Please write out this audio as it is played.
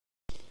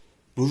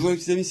Bonjour les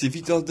petits amis, c'est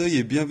Victor Deuil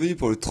et bienvenue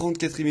pour le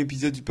 34e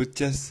épisode du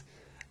podcast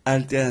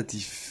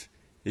Alternatif.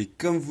 Et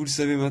comme vous le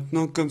savez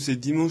maintenant, comme c'est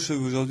dimanche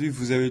aujourd'hui,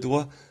 vous avez le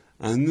droit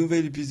à un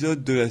nouvel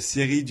épisode de la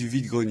série du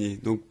vide-grenier.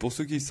 Donc pour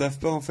ceux qui ne savent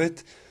pas en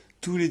fait,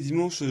 tous les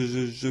dimanches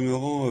je me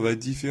rends à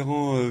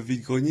différents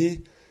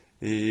vide-greniers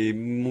et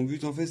mon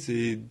but en fait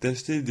c'est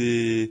d'acheter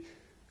des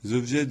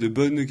objets de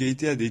bonne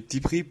qualité à des petits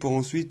prix pour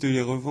ensuite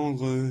les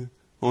revendre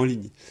en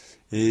ligne.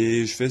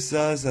 Et je fais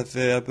ça, ça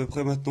fait à peu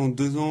près maintenant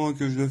 2 ans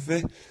que je le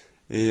fais.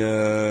 Et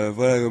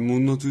voilà,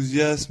 mon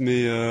enthousiasme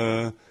et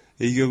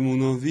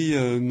mon envie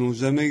n'ont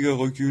jamais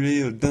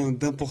reculé d'un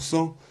pour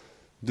cent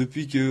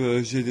depuis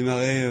que j'ai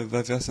démarré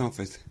à faire ça en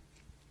fait.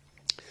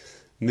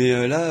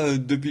 Mais là,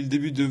 depuis le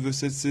début de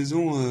cette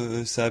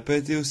saison, ça n'a pas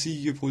été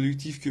aussi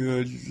productif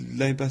que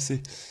l'année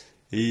passée.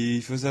 Et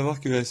il faut savoir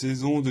que la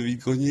saison de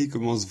vide-grenier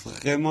commence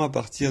vraiment à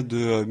partir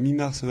de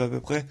mi-mars à peu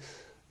près,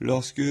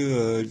 lorsque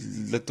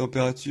la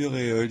température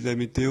et la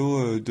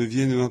météo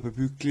deviennent un peu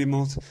plus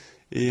clémentes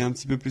et un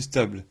petit peu plus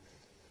stables.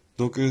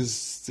 Donc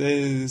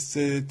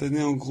cette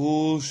année en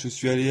gros, je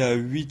suis allé à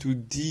 8 ou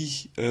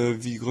 10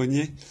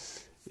 vide-greniers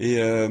et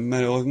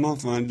malheureusement,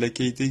 enfin, la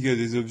qualité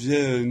des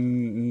objets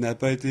n'a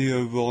pas été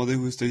au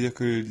rendez-vous. C'est-à-dire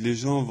que les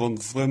gens vendent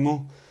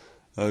vraiment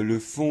le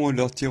fond de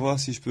leur tiroir,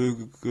 si je peux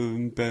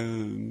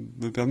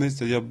me permettre,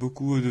 c'est-à-dire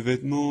beaucoup de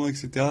vêtements,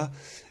 etc.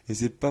 Et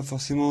c'est pas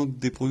forcément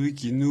des produits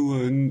qui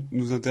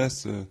nous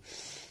intéressent.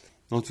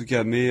 En tout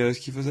cas, mais ce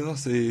qu'il faut savoir,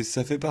 c'est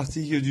ça fait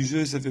partie du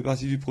jeu, ça fait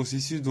partie du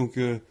processus, donc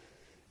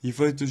il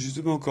faut être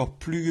justement encore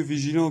plus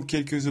vigilant aux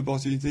quelques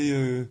opportunités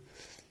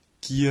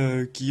qui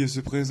se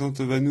présentent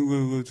à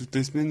nous toutes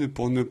les semaines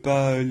pour ne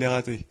pas les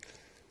rater.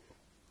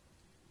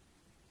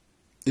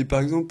 Et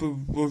par exemple,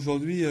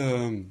 aujourd'hui,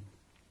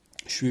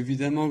 je suis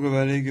évidemment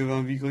allé vers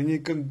un vide-grenier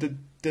comme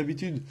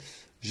d'habitude.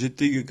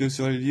 J'étais que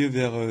sur les lieux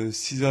vers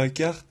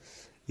 6h15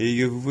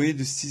 et vous voyez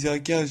de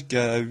 6h15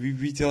 jusqu'à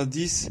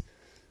 8h10,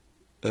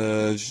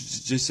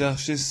 j'ai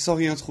cherché sans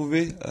rien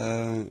trouver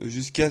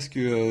jusqu'à ce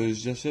que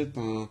j'achète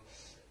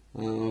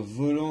un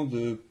volant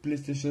de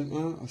PlayStation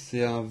 1,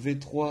 c'est un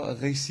V3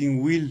 Racing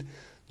Wheel.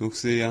 Donc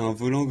c'est un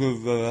volant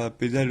à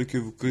pédale que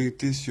vous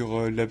connectez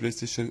sur la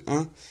PlayStation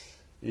 1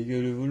 et que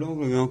le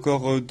volant est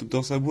encore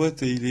dans sa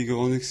boîte et il est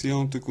en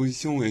excellente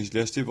condition et je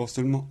l'ai acheté pour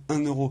seulement 1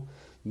 euro.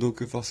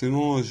 Donc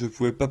forcément je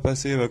pouvais pas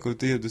passer à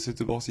côté de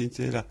cette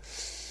opportunité là.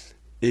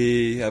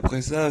 Et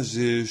après ça,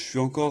 je suis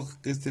encore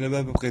resté là-bas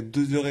à peu près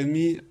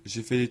 2h30.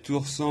 J'ai fait les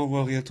tours sans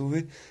avoir rien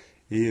trouvé.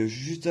 Et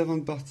juste avant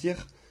de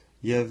partir,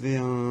 il y avait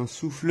un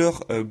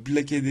souffleur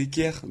Black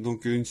Decker,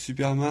 donc une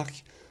super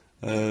marque,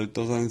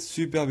 dans un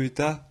super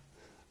bêta,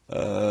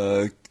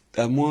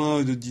 à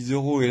moins de 10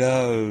 euros. Et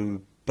là,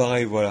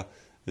 pareil, voilà.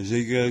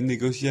 J'ai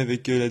négocié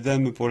avec la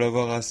dame pour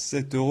l'avoir à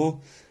 7 euros.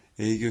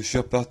 Et que je suis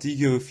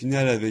reparti au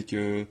final avec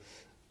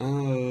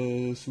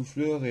un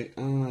souffleur et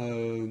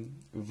un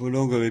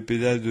volant avec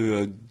pédale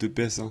de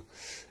PS1.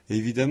 Et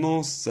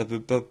évidemment, ça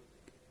peut pas,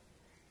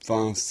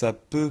 enfin, ça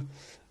peut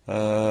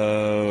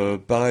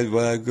paraître,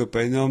 voilà,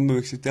 pas énorme,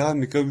 etc.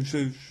 Mais comme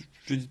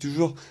je dis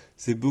toujours,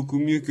 c'est beaucoup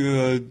mieux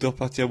que de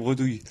repartir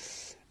bredouille.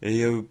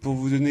 Et pour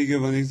vous donner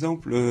un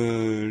exemple,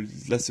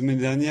 la semaine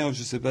dernière,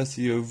 je sais pas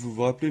si vous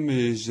vous rappelez,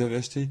 mais j'avais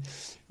acheté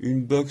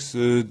une box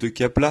de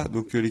Capla.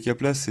 Donc les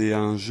Capla, c'est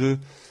un jeu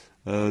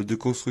de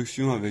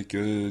construction avec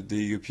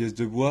des pièces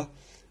de bois.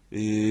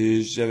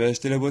 Et j'avais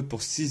acheté la boîte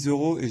pour 6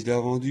 euros et je l'ai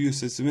revendue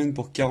cette semaine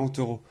pour 40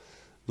 euros.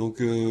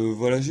 Donc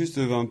voilà juste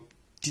un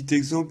petit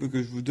exemple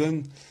que je vous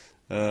donne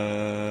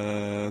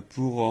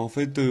pour en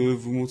fait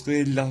vous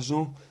montrer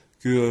l'argent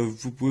que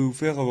vous pouvez vous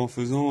faire en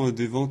faisant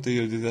des ventes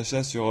et des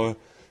achats sur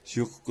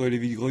les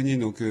vide-greniers.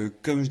 Donc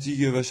comme je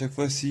dis à chaque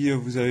fois, si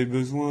vous avez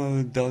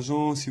besoin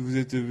d'argent, si vous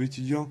êtes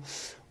étudiant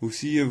ou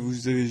si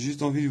vous avez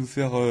juste envie de vous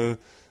faire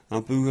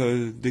un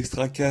peu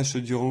d'extra cash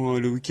durant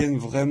le week-end,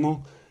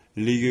 vraiment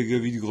les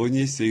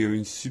vide-greniers c'est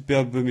une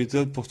superbe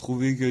méthode pour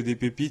trouver des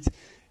pépites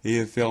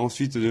et faire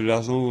ensuite de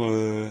l'argent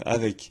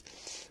avec.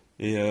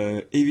 Et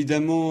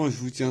évidemment, je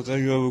vous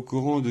tiendrai au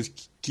courant de ce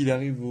qu'il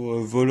arrive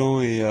au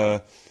volant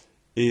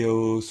et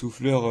au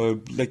souffleur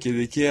Black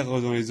Decker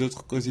dans les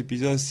autres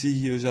épisodes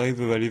si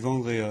j'arrive à les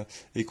vendre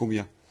et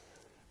combien.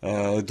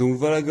 Donc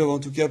voilà, Gov, en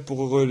tout cas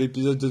pour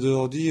l'épisode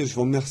d'aujourd'hui, je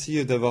vous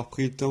remercie d'avoir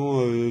pris le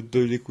temps de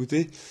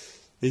l'écouter.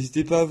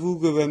 N'hésitez pas à vous,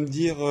 Gov, à me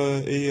dire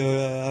et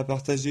à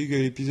partager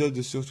l'épisode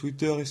sur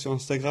Twitter et sur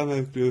Instagram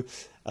avec le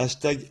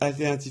hashtag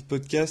Alternative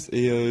Podcast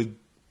et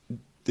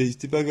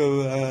n'hésitez pas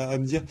à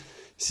me dire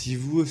si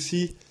vous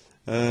aussi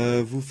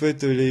vous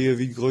faites les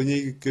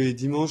vide-greniers que les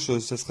dimanches,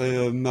 ça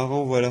serait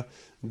marrant, voilà,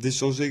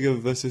 d'échanger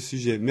à ce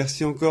sujet.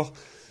 Merci encore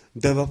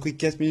d'avoir pris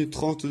 4 minutes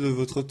 30 de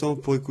votre temps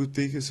pour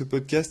écouter ce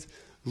podcast.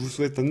 Je vous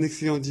souhaite un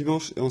excellent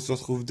dimanche et on se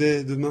retrouve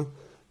dès demain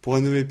pour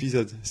un nouvel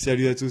épisode.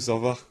 Salut à tous, au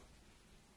revoir.